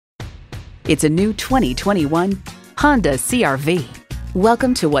It's a new 2021 Honda CR-V.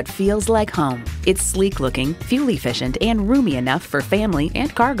 Welcome to what feels like home. It's sleek-looking, fuel-efficient, and roomy enough for family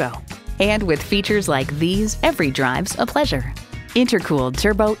and cargo. And with features like these, every drive's a pleasure. Intercooled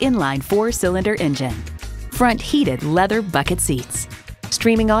turbo inline 4-cylinder engine, front heated leather bucket seats,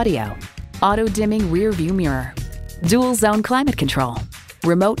 streaming audio, auto-dimming rear view mirror, dual zone climate control,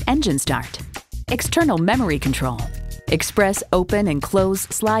 remote engine start, external memory control, express open and close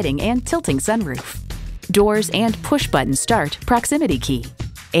sliding and tilting sunroof, doors and push-button start proximity key,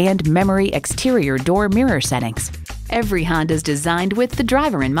 and memory exterior door mirror settings. Every Honda's designed with the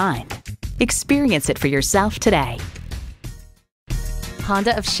driver in mind. Experience it for yourself today.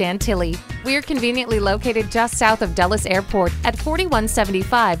 Honda of Chantilly. We're conveniently located just south of Dulles Airport at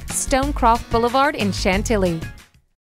 4175 Stonecroft Boulevard in Chantilly.